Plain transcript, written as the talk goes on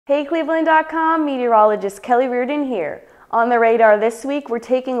Hey cleveland.com, meteorologist Kelly Reardon here. On the radar this week, we're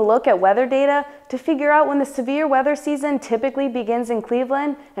taking a look at weather data to figure out when the severe weather season typically begins in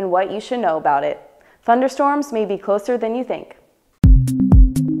Cleveland and what you should know about it. Thunderstorms may be closer than you think.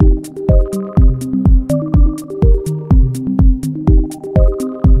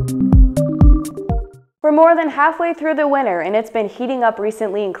 We're more than halfway through the winter and it's been heating up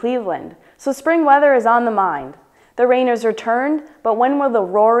recently in Cleveland, so spring weather is on the mind. The rain has returned, but when will the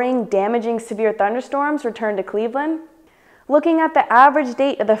roaring, damaging severe thunderstorms return to Cleveland? Looking at the average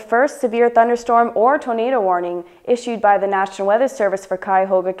date of the first severe thunderstorm or tornado warning issued by the National Weather Service for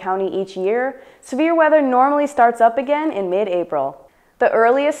Cuyahoga County each year, severe weather normally starts up again in mid-April. The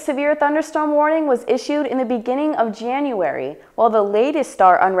earliest severe thunderstorm warning was issued in the beginning of January, while the latest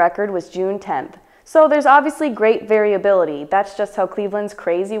start on record was June 10th. So there's obviously great variability. That's just how Cleveland's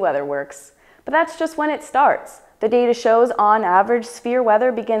crazy weather works. But that's just when it starts. The data shows on average severe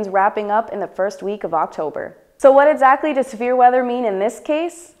weather begins wrapping up in the first week of October. So what exactly does severe weather mean in this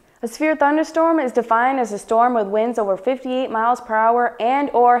case? A severe thunderstorm is defined as a storm with winds over 58 miles per hour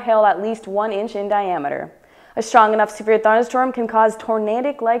and/or hail at least 1 inch in diameter. A strong enough severe thunderstorm can cause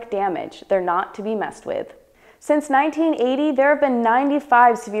tornadic-like damage. They're not to be messed with. Since 1980, there have been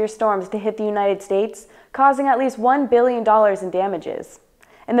 95 severe storms to hit the United States, causing at least $1 billion in damages.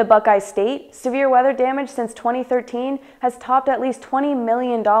 In the Buckeye State, severe weather damage since 2013 has topped at least $20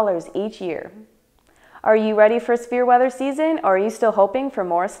 million each year. Are you ready for a severe weather season, or are you still hoping for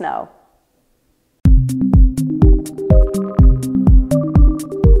more snow?